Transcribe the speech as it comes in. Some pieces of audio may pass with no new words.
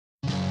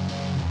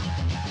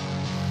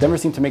Denver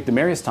seemed to make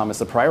Demaryius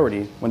Thomas a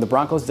priority when the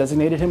Broncos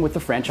designated him with the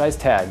franchise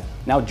tag.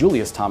 Now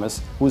Julius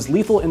Thomas, who is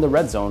lethal in the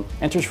red zone,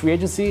 enters free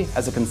agency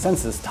as a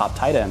consensus top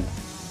tight end.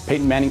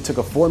 Peyton Manning took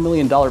a $4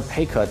 million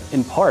pay cut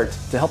in part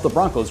to help the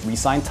Broncos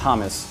re-sign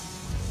Thomas.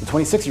 The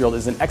 26-year-old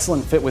is an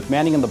excellent fit with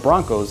Manning and the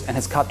Broncos and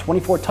has caught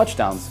 24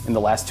 touchdowns in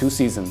the last 2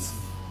 seasons.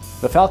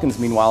 The Falcons,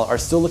 meanwhile, are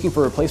still looking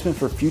for a replacement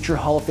for future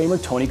Hall of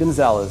Famer Tony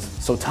Gonzalez,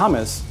 so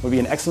Thomas would be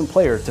an excellent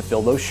player to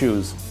fill those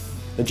shoes.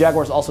 The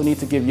Jaguars also need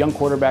to give young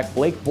quarterback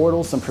Blake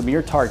Bortles some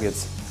premier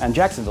targets, and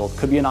Jacksonville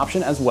could be an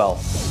option as well.